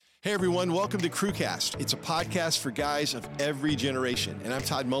Hey everyone, welcome to Crewcast. It's a podcast for guys of every generation. And I'm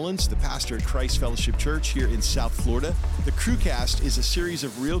Todd Mullins, the pastor at Christ Fellowship Church here in South Florida. The Crewcast is a series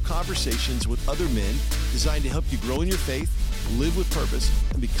of real conversations with other men designed to help you grow in your faith, live with purpose,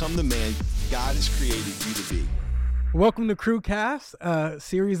 and become the man God has created you to be. Welcome to Crewcast, a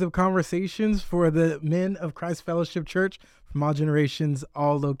series of conversations for the men of Christ Fellowship Church from all generations,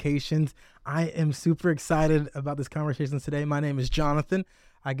 all locations. I am super excited about this conversation today. My name is Jonathan.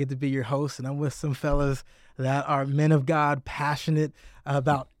 I get to be your host, and I'm with some fellas that are men of God, passionate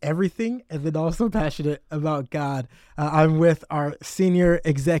about everything, and then also passionate about God. I'm with our senior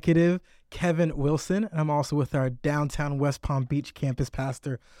executive, Kevin Wilson, and I'm also with our downtown West Palm Beach campus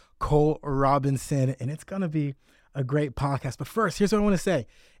pastor, Cole Robinson, and it's going to be a great podcast. But first, here's what I want to say.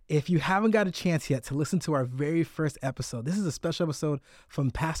 If you haven't got a chance yet to listen to our very first episode, this is a special episode from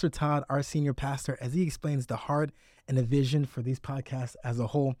Pastor Todd, our senior pastor, as he explains the heart and the vision for these podcasts as a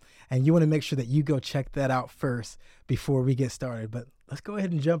whole. And you want to make sure that you go check that out first before we get started. But let's go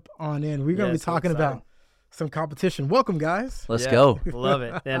ahead and jump on in. We're going to be talking about some competition. Welcome, guys. Let's go. Love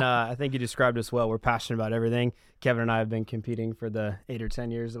it. And I think you described us well. We're passionate about everything. Kevin and I have been competing for the 8 or 10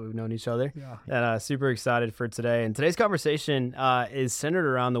 years that we've known each other. Yeah. And super excited for today. And today's conversation is centered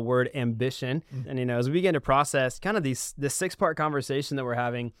around the word ambition. Mm-hmm. And, as we begin to process kind of this 6-part conversation that we're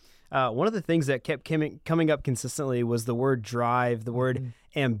having, one of the things that kept coming up consistently was the word drive, the word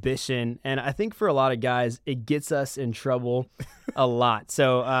ambition. And I think for a lot of guys, it gets us in trouble a lot.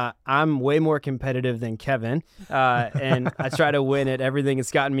 So I'm way more competitive than Kevin, and I try to win at everything.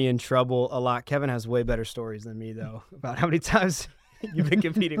 It's gotten me in trouble a lot. Kevin has way better stories than me, though, about how many times you've been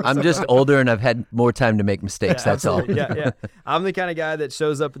competing with I'm just older and I've had more time to make mistakes. Yeah, that's all. Yeah. I'm the kind of guy that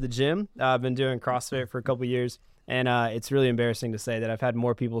shows up at the gym. I've been doing CrossFit for a couple of years. And it's really embarrassing to say that I've had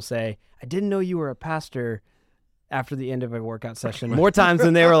more people say, I didn't know you were a pastor after the end of a workout session, more times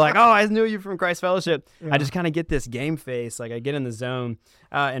than they were like, oh, I knew you from Christ Fellowship. Yeah. I just kind of get this game face, like I get in the zone.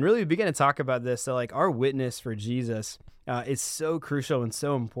 And really we begin to talk about this. So like our witness for Jesus is so crucial and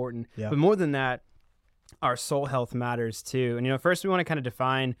so important. Yeah. But more than that, our soul health matters too. And, first we want to kind of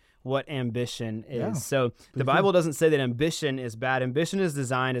define what ambition is. Yeah. So the Bible doesn't say that ambition is bad. Ambition is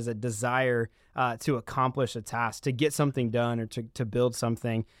designed as a desire to accomplish a task, to get something done, or to build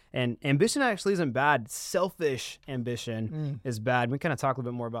something. And ambition actually isn't bad. Selfish ambition is bad. We kind of talk a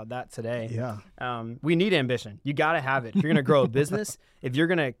little bit more about that today. Yeah. We need ambition. You got to have it. If you're going to grow a business, if you're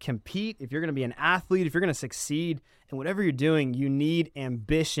going to compete, if you're going to be an athlete, if you're going to succeed in whatever you're doing, you need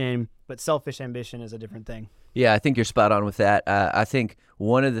ambition, but selfish ambition is a different thing. Yeah, I think you're spot on with that. I think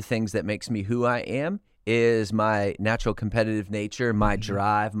one of the things that makes me who I am is my natural competitive nature, my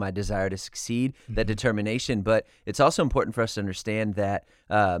drive, my desire to succeed, that determination. But it's also important for us to understand that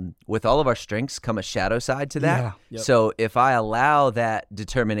with all of our strengths come a shadow side to that. Yeah. Yep. So if I allow that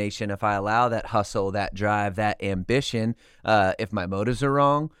determination, if I allow that hustle, that drive, that ambition, if my motives are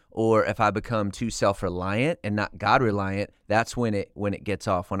wrong, or if I become too self-reliant and not God-reliant, that's when it gets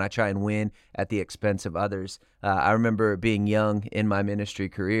off, when I try and win at the expense of others. I remember being young in my ministry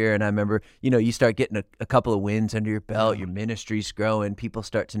career, and I remember, you start getting a couple of wins under your belt, your ministry's growing, people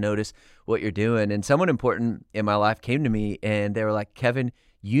start to notice what you're doing. And someone important in my life came to me, and they were like, Kevin,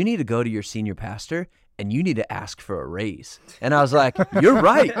 you need to go to your senior pastor and you need to ask for a raise. And I was like, you're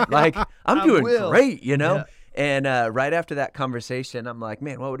right. Like, I'm doing great, Yeah. And right after that conversation, I'm like,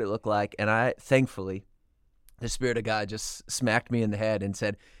 man, what would it look like? And thankfully, the Spirit of God just smacked me in the head and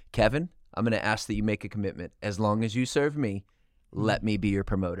said, Kevin, I'm going to ask that you make a commitment. As long as you serve me, let me be your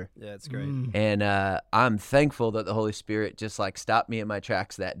promoter. Yeah, it's great. And I'm thankful that the Holy Spirit just stopped me in my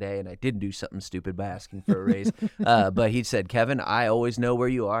tracks that day, and I didn't do something stupid by asking for a raise. But he said, Kevin, I always know where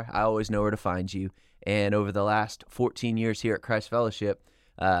you are. I always know where to find you. And over the last 14 years here at Christ Fellowship,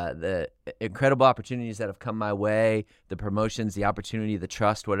 the incredible opportunities that have come my way, the promotions, the opportunity, the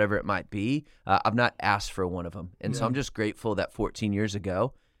trust, whatever it might be, I've not asked for one of them. And so I'm just grateful that 14 years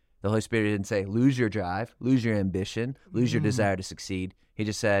ago, the Holy Spirit didn't say, lose your drive, lose your ambition, lose your desire to succeed. He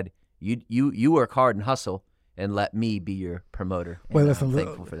just said, you work hard and hustle, and let me be your promoter. Well, listen, I'm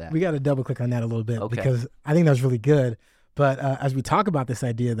thankful for that. We got to double click on that a little bit because I think that's really good. But as we talk about this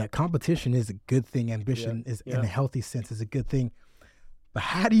idea that competition is a good thing, ambition is in a healthy sense is a good thing. But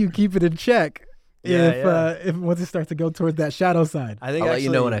how do you keep it in check if once it starts to go towards that shadow side? I'll let you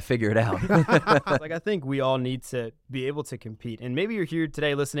know when I figure it out. I think we all need to be able to compete. And maybe you're here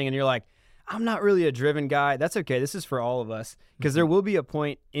today listening and you're like, I'm not really a driven guy. That's okay. This is for all of us because there will be a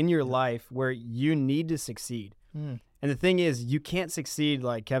point in your life where you need to succeed. And the thing is, you can't succeed,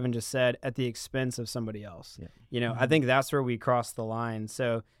 like Kevin just said, at the expense of somebody else. I think that's where we cross the line.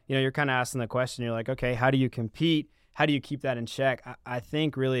 So, you're kind of asking the question, you're like, okay, how do you compete? how do you keep that in check? I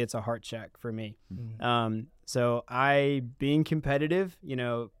think really it's a heart check for me. So being competitive,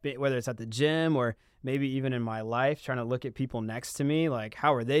 whether it's at the gym or maybe even in my life, trying to look at people next to me, like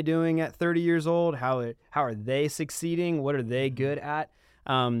how are they doing at 30 years old? How are they succeeding? What are they good at?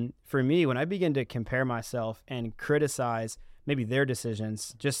 For me, when I begin to compare myself and criticize maybe their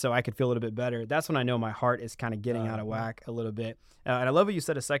decisions just so I could feel a little bit better, that's when I know my heart is kind of getting out of whack a little bit. And I love what you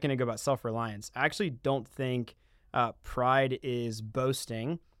said a second ago about self-reliance. I actually don't think pride is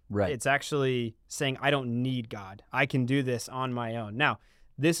boasting. Right. It's actually saying, I don't need God. I can do this on my own. Now,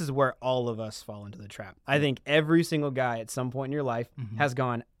 this is where all of us fall into the trap. I think every single guy at some point in your life has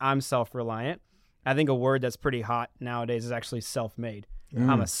gone, I'm self-reliant. I think a word that's pretty hot nowadays is actually self-made.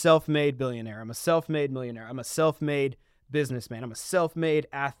 I'm a self-made billionaire. I'm a self-made millionaire. I'm a self-made businessman. I'm a self-made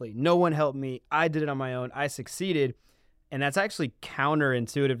athlete. No one helped me. I did it on my own. I succeeded. And that's actually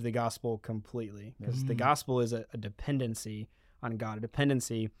counterintuitive to the gospel completely, because the gospel is a dependency on God, a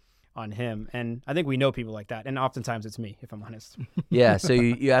dependency on him. And I think we know people like that. And oftentimes it's me, if I'm honest. Yeah. So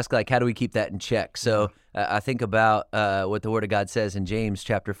you ask, like, how do we keep that in check? So I think about what the Word of God says in James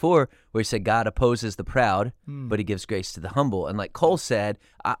chapter 4, where he said, God opposes the proud, but he gives grace to the humble. And like Cole said,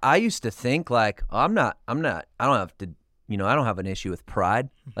 I used to think like, I don't have to, I don't have an issue with pride.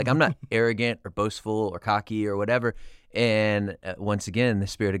 Like I'm not arrogant or boastful or cocky or whatever. And once again, the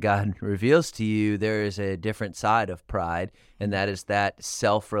Spirit of God reveals to you there is a different side of pride, and that is that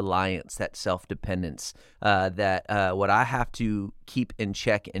self-reliance, that self-dependence, that what I have to keep in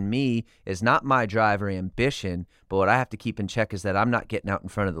check in me is not my drive or ambition, but what I have to keep in check is that I'm not getting out in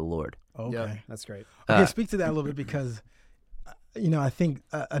front of the Lord. Okay. Yep, that's great. Okay, speak to that a little bit, because I think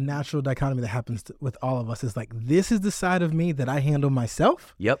a natural dichotomy that happens with all of us is like, this is the side of me that I handle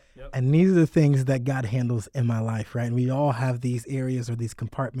myself. Yep. And these are the things that God handles in my life, right? And we all have these areas or these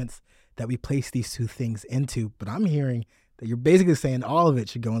compartments that we place these two things into. But I'm hearing that you're basically saying all of it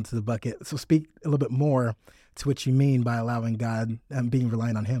should go into the bucket. So speak a little bit more to what you mean by allowing God and being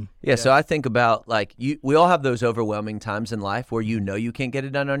reliant on him. Yeah, so I think about like we all have those overwhelming times in life where you can't get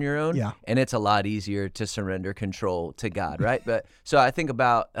it done on your own. Yeah. And it's a lot easier to surrender control to God, right? But so I think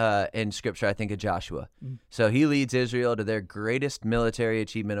about in Scripture, I think of Joshua. So he leads Israel to their greatest military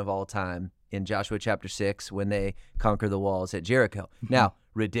achievement of all time in Joshua chapter 6 when they conquer the walls at Jericho. Now,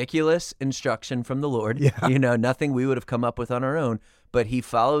 ridiculous instruction from the Lord. Yeah. Nothing we would have come up with on our own. But he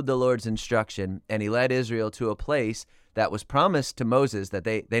followed the Lord's instruction, and he led Israel to a place that was promised to Moses that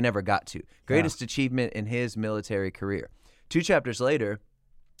they never got to. Greatest achievement in his military career. 2 chapters later,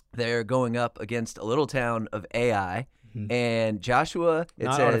 they're going up against a little town of Ai, and Joshua,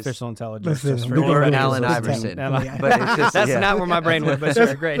 Not says... artificial intelligence. Listen, just Or Right. Allen Right. Iverson. Yeah. But it's just, That's not where my brain went, but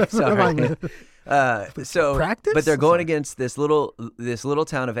sure, great. Sorry. So, Practice? but they're going against this little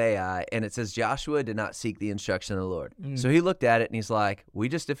town of Ai, and it says Joshua did not seek the instruction of the Lord. So he looked at it and he's like, "We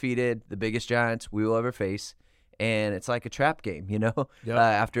just defeated the biggest giants we will ever face, and it's like a trap game,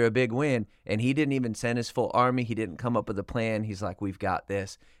 after a big win." And he didn't even send his full army. He didn't come up with a plan. He's like, "We've got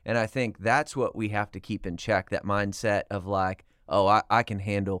this." And I think that's what we have to keep in check. That mindset of like, "Oh, I can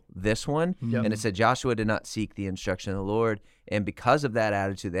handle this one." And it said Joshua did not seek the instruction of the Lord. And because of that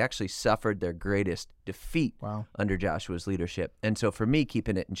attitude, they actually suffered their greatest defeat under Joshua's leadership. And so for me,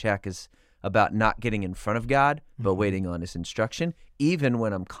 keeping it in check is about not getting in front of God, but waiting on his instruction, even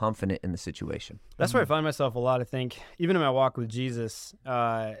when I'm confident in the situation. That's where I find myself a lot, I think, even in my walk with Jesus.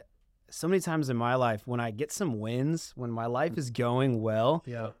 So many times in my life, when I get some wins, when my life is going well,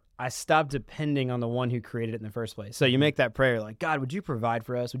 I stop depending on the one who created it in the first place. So you make that prayer like, God, would you provide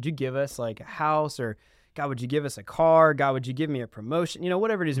for us? Would you give us like a house? Or God, would you give us a car? God, would you give me a promotion?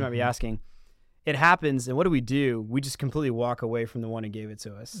 Whatever it is you might be asking. It happens, and what do? We just completely walk away from the one who gave it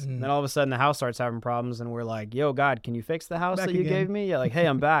to us. And then all of a sudden the house starts having problems, and we're like, yo, God, can you fix the house that you gave me? Yeah, like, hey,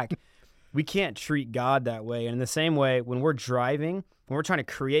 I'm back. We can't treat God that way. And in the same way, when we're driving, when we're trying to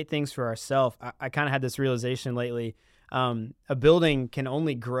create things for ourselves, I kind of had this realization lately. A building can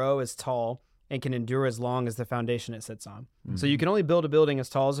only grow as tall and can endure as long as the foundation it sits on. So you can only build a building as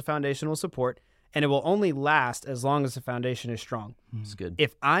tall as the foundation will support, and it will only last as long as the foundation is strong. That's good.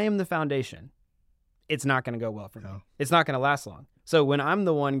 If I am the foundation, it's not going to go well for me. It's not going to last long. So when I'm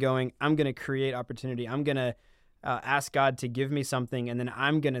the one going, I'm going to create opportunity. I'm going to ask God to give me something, and then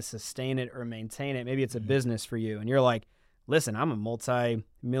I'm going to sustain it or maintain it. Maybe it's a business for you, and you're like, listen, I'm a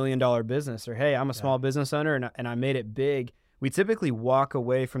multi-million-dollar business, or hey, I'm a small business owner and I made it big. We typically walk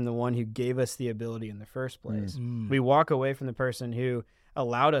away from the one who gave us the ability in the first place. We walk away from the person who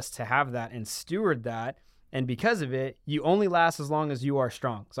allowed us to have that and steward that. And because of it, you only last as long as you are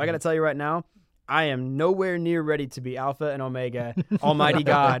strong. So I got to tell you right now, I am nowhere near ready to be Alpha and Omega, Almighty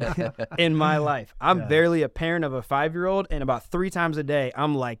God in my life. I'm barely a parent of a 5-year-old, and about 3 times a day,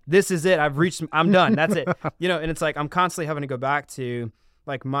 I'm like, this is it. I'm done. That's it. And it's like I'm constantly having to go back to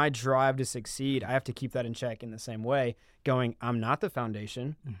like my drive to succeed. I have to keep that in check in the same way, going, I'm not the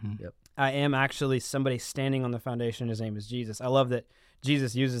foundation. Yep. I am actually somebody standing on the foundation. His name is Jesus. I love that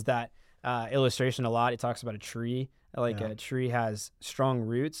Jesus uses that illustration a lot. He talks about a tree. A tree has strong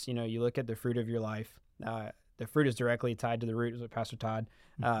roots. You look at the fruit of your life. The fruit is directly tied to the root, is what Pastor Todd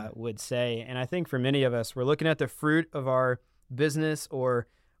would say. And I think for many of us, we're looking at the fruit of our business or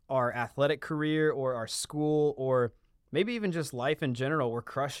our athletic career or our school or maybe even just life in general. We're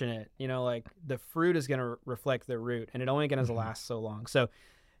crushing it. Like the fruit is going to reflect the root, and it only going to last so long. So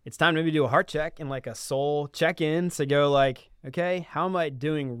it's time to maybe do a heart check and like a soul check-in to go like, okay, how am I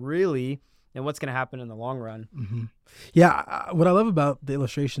doing really? And what's going to happen in the long run? Yeah, what I love about the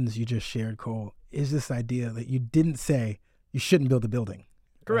illustrations you just shared, Cole, is this idea that you didn't say you shouldn't build a building.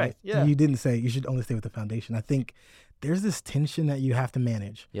 Correct, right? yeah. You didn't say you should only stay with the foundation. I think there's this tension that you have to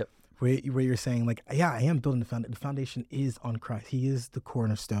manage. Yep. Where you're saying like, yeah, I am building the foundation. The foundation is on Christ. He is the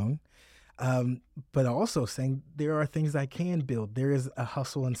cornerstone. But also saying there are things I can build. There is a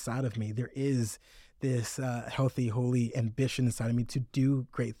hustle inside of me. There is this healthy, holy ambition inside of me to do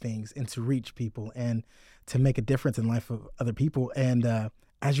great things and to reach people and to make a difference in the life of other people. And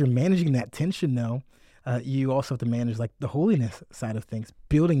as you're managing that tension, though, you also have to manage like the holiness side of things,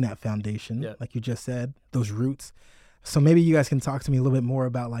 building that foundation, like you just said, those roots. So maybe you guys can talk to me a little bit more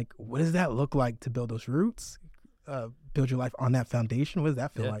about like, what does that look like to build those roots, build your life on that foundation? What does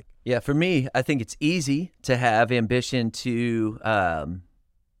that feel like? Yeah, for me, I think it's easy to have ambition to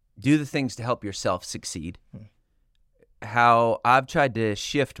do the things to help yourself succeed. How I've tried to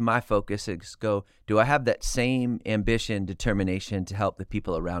shift my focus is go, do I have that same ambition, determination to help the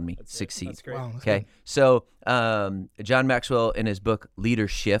people around me succeed? That's great. Wow, that's Okay. good. So John Maxwell, in his book,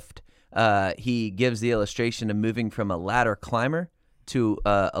 Leadership, he gives the illustration of moving from a ladder climber to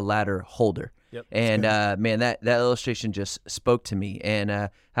a ladder holder. Yep. And man, that illustration just spoke to me. And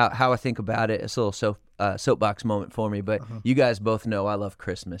how I think about it, it's a little soapbox moment for me, but you guys both know I love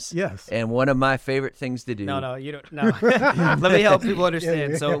Christmas. Yes. And one of my favorite things to do. No, you don't. No. Let me help people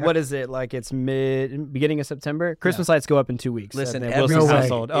understand. So what is it? Like it's beginning of September? Christmas lights go up in 2 weeks. Listen, at every Wilson's No way.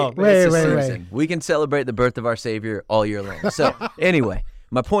 household. Oh, Wait, it's a wait. season. We can celebrate the birth of our Savior all year long. So anyway,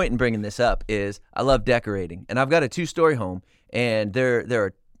 my point in bringing this up is I love decorating, and I've got a 2-story home, and there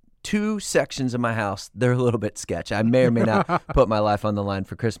are 2 sections of my house. They're a little bit sketch. I may or may not put my life on the line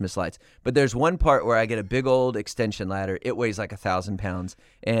for Christmas lights, but there's one part where I get a big old extension ladder. It weighs like 1,000 pounds,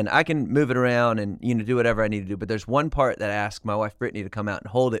 and I can move it around and do whatever I need to do. But there's one part that I ask my wife Brittany to come out and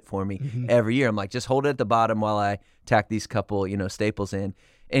hold it for me every year. I'm like, just hold it at the bottom while I tack these couple staples in.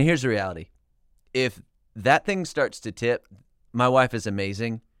 And here's the reality: if that thing starts to tip, my wife is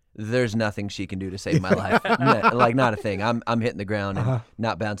amazing. There's nothing she can do to save my life. Like not a thing. I'm hitting the ground and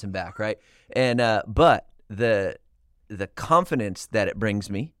not bouncing back, right? And but the confidence that it brings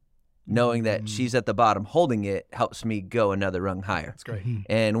me, knowing that she's at the bottom holding it, helps me go another rung higher. That's great.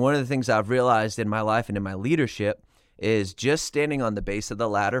 And one of the things I've realized in my life and in my leadership is just standing on the base of the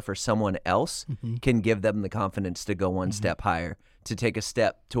ladder for someone else can give them the confidence to go one step higher, to take a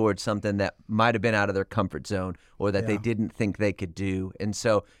step towards something that might have been out of their comfort zone or that they didn't think they could do. And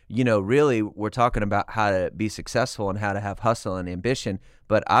so, really we're talking about how to be successful and how to have hustle and ambition,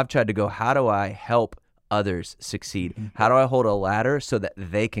 but I've tried to go, how do I help others succeed? How do I hold a ladder so that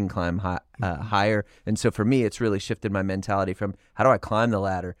they can climb higher? And so for me, it's really shifted my mentality from how do I climb the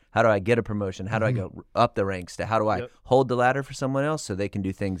ladder? How do I get a promotion? How do I go up the ranks to how do I hold the ladder for someone else so they can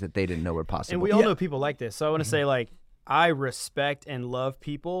do things that they didn't know were possible? And we all know people like this. So I want to say like, I respect and love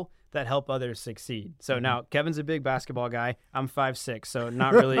people that help others succeed. So now Kevin's a big basketball guy. I'm 5'6", so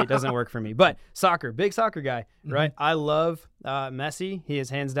not really, it doesn't work for me. But soccer, big soccer guy, right? I love Messi. He is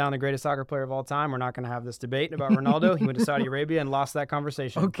hands down the greatest soccer player of all time. We're not going to have this debate about Ronaldo. He went to Saudi Arabia and lost that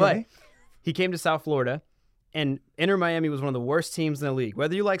conversation. Okay. But he came to South Florida, and Inter Miami was one of the worst teams in the league.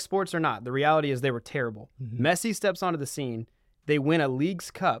 Whether you like sports or not, the reality is they were terrible. Messi steps onto the scene. They win a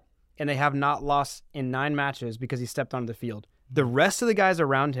League's Cup, and they have not lost in 9 matches because he stepped onto the field. The rest of the guys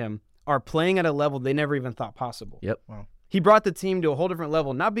around him are playing at a level they never even thought possible. Yep. Wow. He brought the team to a whole different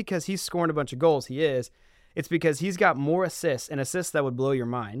level, not because he's scoring a bunch of goals. He is. It's because he's got more assists and assists that would blow your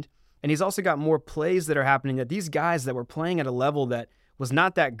mind. And he's also got more plays that are happening that these guys that were playing at a level that was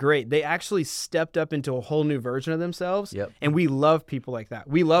not that great, they actually stepped up into a whole new version of themselves. Yep. And we love people like that.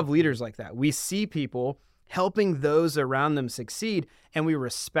 We love leaders like that. We see people helping those around them succeed, and we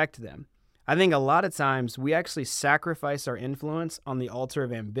respect them. I think a lot of times we actually sacrifice our influence on the altar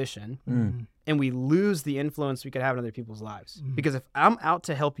of ambition. and we lose the influence we could have in other people's lives. Because if I'm out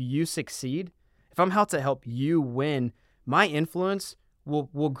to help you succeed, if I'm out to help you win, my influence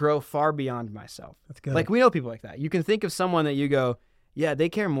will grow far beyond myself. That's good. Like, we know people like that. You can think of someone that you go, yeah, they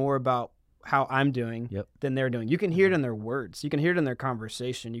care more about how I'm doing than they're doing. You can hear it in their words. You can hear it in their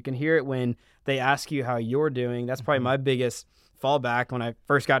conversation. You can hear it when they ask you how you're doing. That's probably my biggest fallback when I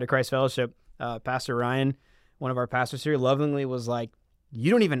first got to Christ Fellowship. Pastor Ryan, one of our pastors here, lovingly was like, you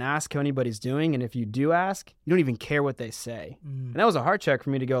don't even ask how anybody's doing, and if you do ask, you don't even care what they say. And that was a heart check for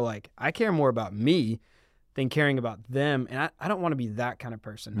me to go, like, I care more about me than caring about them, and I don't want to be that kind of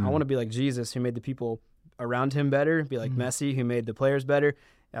person. I want to be like Jesus, who made the people around him better, be like Messi, who made the players better.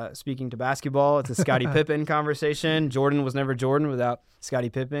 Speaking to basketball, it's a Scottie Pippen conversation. Jordan was never Jordan without Scottie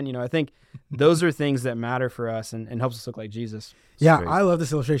Pippen. You know, I think those are things that matter for us and helps us look like Jesus. Yeah, I love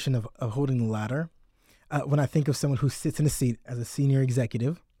this illustration of holding the ladder. When I think of someone who sits in a seat as a senior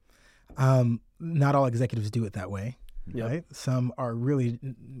executive, not all executives do it that way, right? Some are really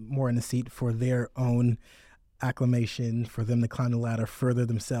more in the seat for their own acclamation, for them to climb the ladder further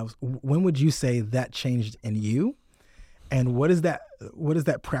themselves. When would you say that changed in you? And what does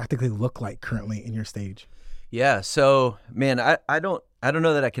that practically look like currently in your stage? Yeah. So, man, I don't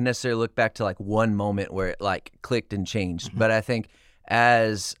know that I can necessarily look back to like one moment where it like clicked and changed. But I think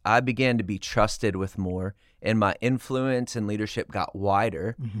as I began to be trusted with more and my influence and leadership got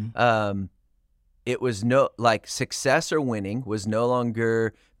wider, it was success or winning was no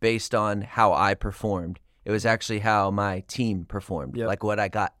longer based on how I performed. It was actually how my team performed, like what I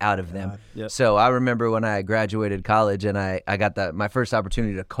got out of them. So I remember when I graduated college and I got my first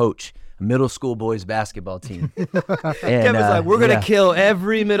opportunity to coach a middle school boys basketball team. And, Kevin's like, we're going to kill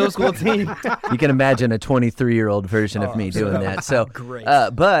every middle school team. You can imagine a 23-year-old version of me doing that. So, great.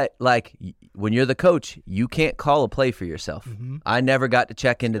 But like when you're the coach, you can't call a play for yourself. I never got to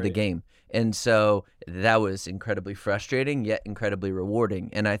check into the game. And so that was incredibly frustrating, yet incredibly rewarding.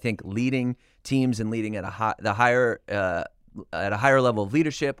 And I think leading teams and leading at a higher level of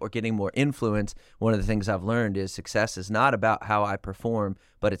leadership or getting more influence, one of the things I've learned is success is not about how I perform,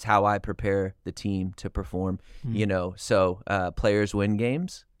 but it's how I prepare the team to perform. You know, so players win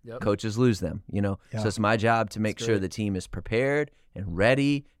games, coaches lose them. You know, so it's my job to make sure the team is prepared and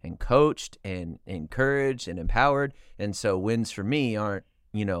ready and coached and encouraged and empowered. And so wins for me aren't,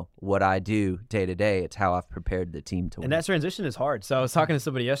 you know, what I do day to day. It's how I've prepared the team to win. And that transition is hard. So I was talking to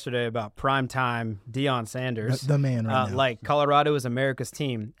somebody yesterday about primetime Deion Sanders. The man right now. Like, Colorado is America's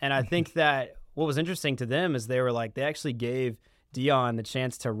team. And I think that what was interesting to them is they were like, they actually gave Deion the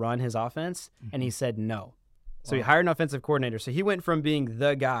chance to run his offense, and he said no. So he hired an offensive coordinator. So he went from being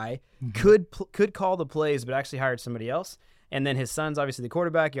the guy, could call the plays, but actually hired somebody else. And then his son's obviously the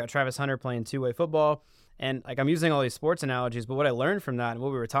quarterback. You got Travis Hunter playing two-way football. And like, I'm using all these sports analogies, but what I learned from that and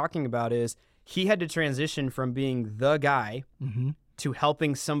what we were talking about is he had to transition from being the guy to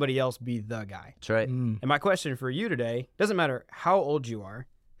helping somebody else be the guy. That's right. And my question for you today, doesn't matter how old you are,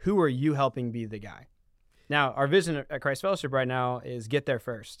 who are you helping be the guy? Now, our vision at Christ Fellowship right now is get there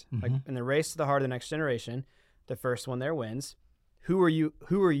first. Like, in the race to the heart of the next generation, the first one there wins. Who are you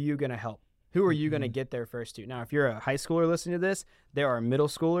going to help? Who are you going to get there first to? Now, if you're a high schooler listening to this, there are middle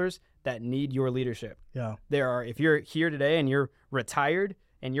schoolers that need your leadership. Yeah. There are, if you're here today and you're retired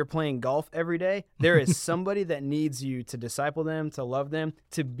and you're playing golf every day, there is somebody that needs you to disciple them, to love them,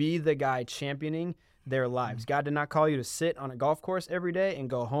 to be the guy championing their lives. God did not call you to sit on a golf course every day and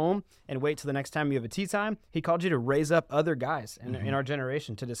go home and wait till the next time you have a tee time. He called you to raise up other guys in our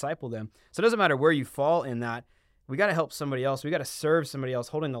generation, to disciple them. So it doesn't matter where you fall in that. We got to help somebody else. We got to serve somebody else,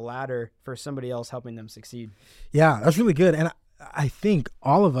 holding the ladder for somebody else, helping them succeed. Yeah, that's really good. And I think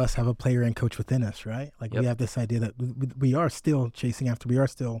all of us have a player and coach within us, right? Like, we have this idea that we are still chasing after, we are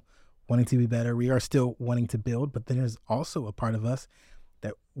still wanting to be better, we are still wanting to build, but then there's also a part of us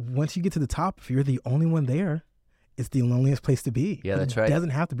that once you get to the top, if you're the only one there, it's the loneliest place to be. Yeah, that's right. right. It doesn't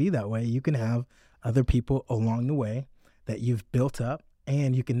have to be that way. You can have other people along the way that you've built up,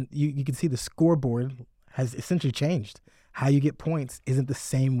 and you can see the scoreboard has essentially changed. How you get points isn't the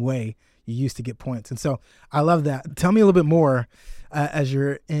same way you used to get points. And so I love that. Tell me a little bit more as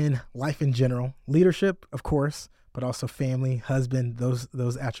you're in life in general, leadership, of course, but also family, husband,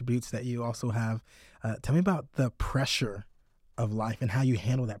 those attributes that you also have. Tell me about the pressure of life and how you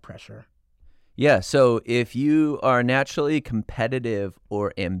handle that pressure. Yeah. So if you are naturally competitive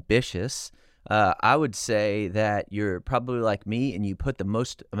or ambitious, I would say that you're probably like me and you put the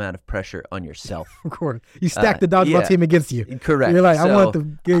most amount of pressure on yourself. Of course. You stack the dodgeball team against you. Correct. You're like, I So, want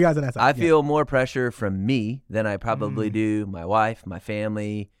to get you guys on that side. I feel more pressure from me than I probably do my wife, my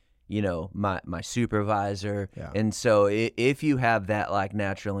family, my supervisor. Yeah. And so if you have that like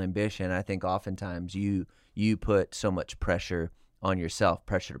natural ambition, I think oftentimes you put so much pressure on yourself,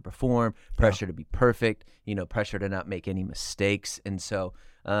 pressure to perform, pressure to be perfect, pressure to not make any mistakes. And so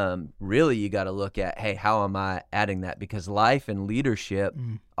really you got to look at, hey, how am I adding that? Because life and leadership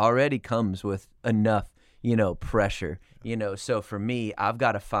already comes with enough, pressure, so for me, I've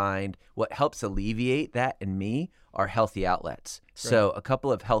got to find what helps alleviate that in me are healthy outlets. Right. So a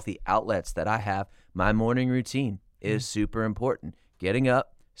couple of healthy outlets that I have, my morning routine is super important. Getting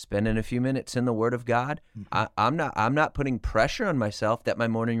up, spending a few minutes in the Word of God. I'm not putting pressure on myself that my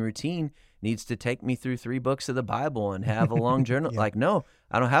morning routine needs to take me through 3 books of the Bible and have a long journal. Like, no,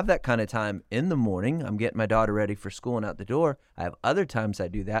 I don't have that kind of time in the morning. I'm getting my daughter ready for school and out the door. I have other times I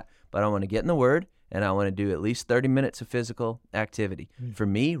do that, but I want to get in the Word and I want to do at least 30 minutes of physical activity. For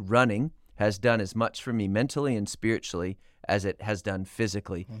me, running has done as much for me mentally and spiritually as it has done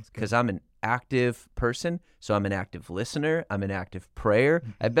physically, because I'm an active person. So I'm an active listener. I'm an active prayer.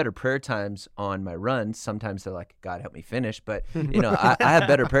 I have better prayer times on my runs. Sometimes they're like, God help me finish. But, I have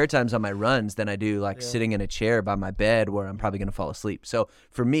better prayer times on my runs than I do sitting in a chair by my bed where I'm probably going to fall asleep. So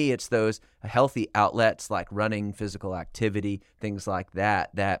for me, it's those healthy outlets like running, physical activity, things like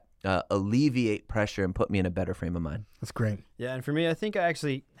that alleviate pressure and put me in a better frame of mind. That's great. Yeah, and for me, I think I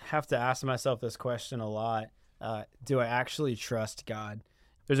actually have to ask myself this question a lot. Do I actually trust God?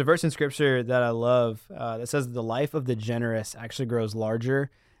 There's a verse in Scripture that I love that says the life of the generous actually grows larger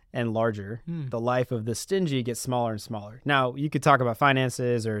and larger. The life of the stingy gets smaller and smaller. Now, you could talk about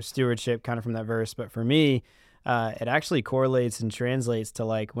finances or stewardship kind of from that verse, but for me, it actually correlates and translates to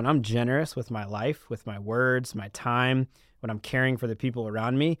like when I'm generous with my life, with my words, my time, when I'm caring for the people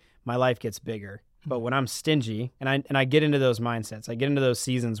around me, my life gets bigger. But when I'm stingy, and I get into those mindsets, I get into those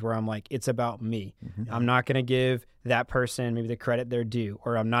seasons where I'm like, it's about me. I'm not going to give that person maybe the credit they're due,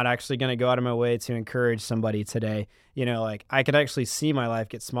 or I'm not actually going to go out of my way to encourage somebody today. Like I could actually see my life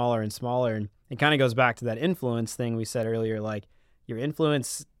get smaller and smaller. And it kind of goes back to that influence thing we said earlier, like your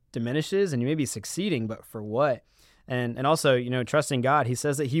influence diminishes and you may be succeeding, but for what? And also, trusting God, he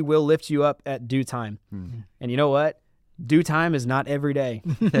says that he will lift you up at due time. And you know what? Due time is not every day.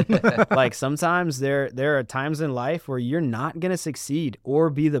 Like sometimes there are times in life where you're not going to succeed or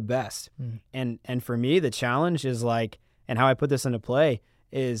be the best. And for me, the challenge is like, and how I put this into play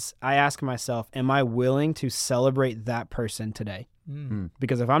is I ask myself, am I willing to celebrate that person today?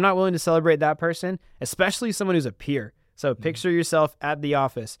 Because if I'm not willing to celebrate that person, especially someone who's a peer. So picture yourself at the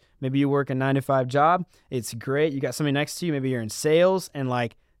office. Maybe you work a 9-to-5 job. It's great. You got somebody next to you. Maybe you're in sales. And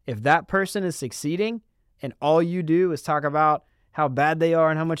like, if that person is succeeding, and all you do is talk about how bad they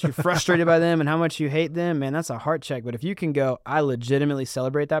are and how much you're frustrated by them and how much you hate them, man, that's a heart check. But if you can go, I legitimately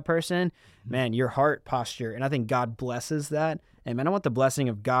celebrate that person, man, your heart posture, and I think God blesses that. And man, I want the blessing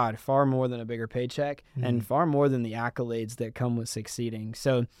of God far more than a bigger paycheck and far more than the accolades that come with succeeding.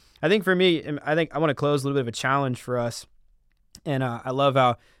 So I think for me, I want to close a little bit of a challenge for us. And I love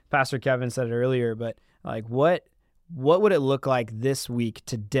how Pastor Kevin said it earlier, but like what would it look like this week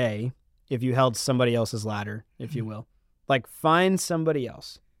today if you held somebody else's ladder, if you will? Like find somebody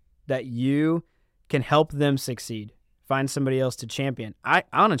else that you can help them succeed. Find somebody else to champion. I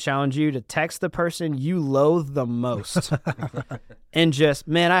want to challenge you to text the person you loathe the most and just,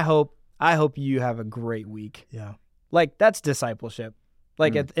 man, I hope you have a great week. Yeah. Like that's discipleship.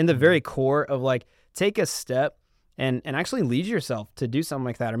 Like in the very core of like, take a step and actually lead yourself to do something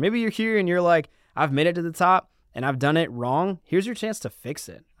like that. Or maybe you're here and you're like, I've made it to the top and I've done it wrong. Here's your chance to fix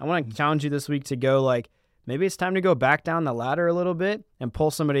it. I want to challenge you this week to go like, maybe it's time to go back down the ladder a little bit and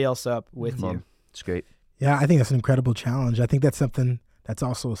pull somebody else up with you. It's great. Yeah, I think that's an incredible challenge. I think that's something that's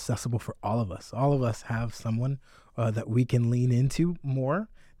also accessible for all of us. All of us have someone that we can lean into more,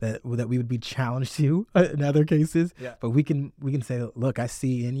 that we would be challenged to in other cases. Yeah. But we can say, look, I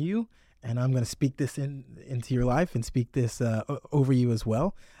see in you, and I'm going to speak this into your life and speak this over you as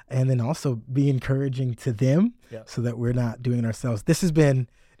well. And then also be encouraging to them so that we're not doing it ourselves. This has been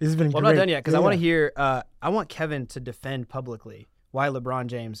great. I'm not done yet because I want to hear, I want Kevin to defend publicly why LeBron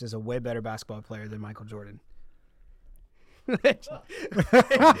James is a way better basketball player than Michael Jordan.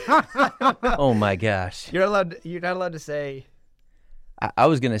 Oh my gosh. You're not allowed to say. I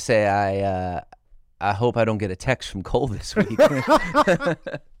was going to say, I hope I don't get a text from Cole this week.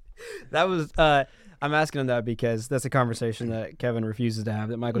 That was, I'm asking him that because that's a conversation that Kevin refuses to have,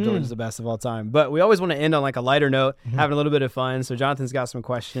 that Michael Jordan's the best of all time. But we always want to end on like a lighter note, having a little bit of fun. So Jonathan's got some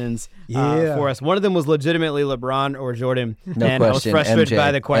questions for us. One of them was legitimately LeBron or Jordan. No and question. I was frustrated MJ,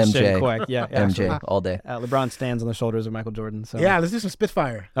 by the question. MJ. Quick. Yeah, MJ all day. LeBron stands on the shoulders of Michael Jordan. So. Yeah, let's do some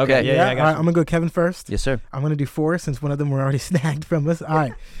Spitfire. Okay. Yeah, I got all right, I'm going to go Kevin first. Yes, sir. I'm going to do 4 since one of them were already snagged from us. All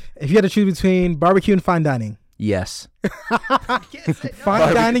right. If you had to choose between barbecue and fine dining. Yes.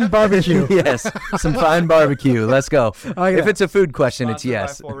 Fine dining barbecue. Yes. Some fine barbecue. Let's go. If it's a food question, it's Sponsored by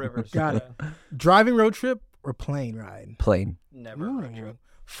yes. Four Rivers. Got it. Driving road trip or plane ride? Plane. Never a road trip.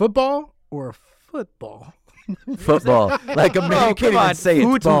 Football or football? Football. Like a man can't even say it.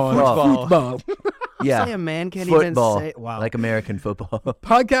 Football. Football. Yeah. Say a man can't Football. even say. Wow. Like American football.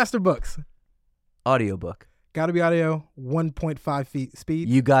 Podcast or books? Audiobook. Got to be audio, 1.5 feet speed.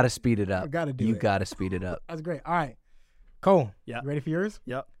 You got to speed it up. I gotta do You it. got to speed it up. That's great. All right. Cole, Yeah. you ready for yours?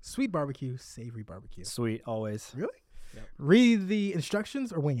 Yep. Sweet barbecue, savory barbecue. Sweet. Always. Really? Yep. Read the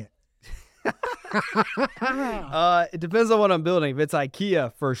instructions or wing it? It depends on what I'm building. If it's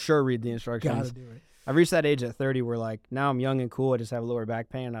IKEA, for sure read the instructions. Gotta do it. I've reached that age at 30 where like now I'm young and cool. I just have a lower back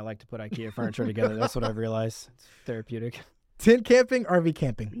pain and I like to put IKEA furniture together. That's what I've realized. It's therapeutic. Tent camping, RV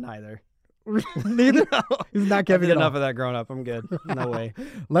camping? Neither. Neither? He's not I camping did at all. enough of that growing up. I'm good. No way.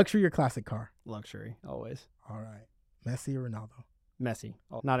 Luxury or classic car? Luxury. Always. All right. Messi or Ronaldo? Messy.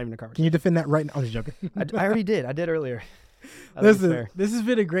 Not even a Can conversation. you defend that right now? I'm just joking. I already did. I did earlier. I think it's Listen, fair. this has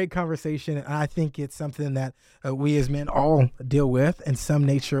been a great conversation, and I think it's something that we as men all deal with in some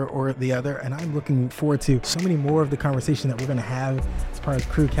nature or the other, and I'm looking forward to so many more of the conversation that we're going to have as part of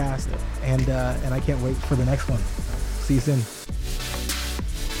Crewcast, and I can't wait for the next one. See you soon.